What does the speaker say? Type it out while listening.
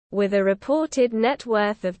with a reported net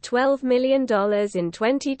worth of $12 million in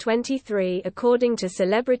 2023 according to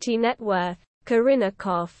Celebrity Net Worth. Corinna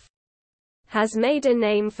Kopf has made a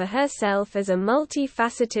name for herself as a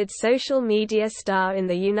multi-faceted social media star in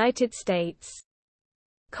the United States.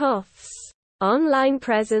 Kopf's online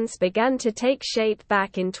presence began to take shape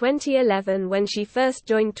back in 2011 when she first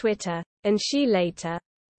joined Twitter, and she later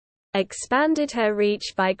expanded her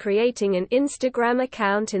reach by creating an Instagram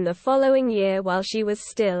account in the following year while she was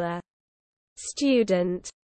still a student.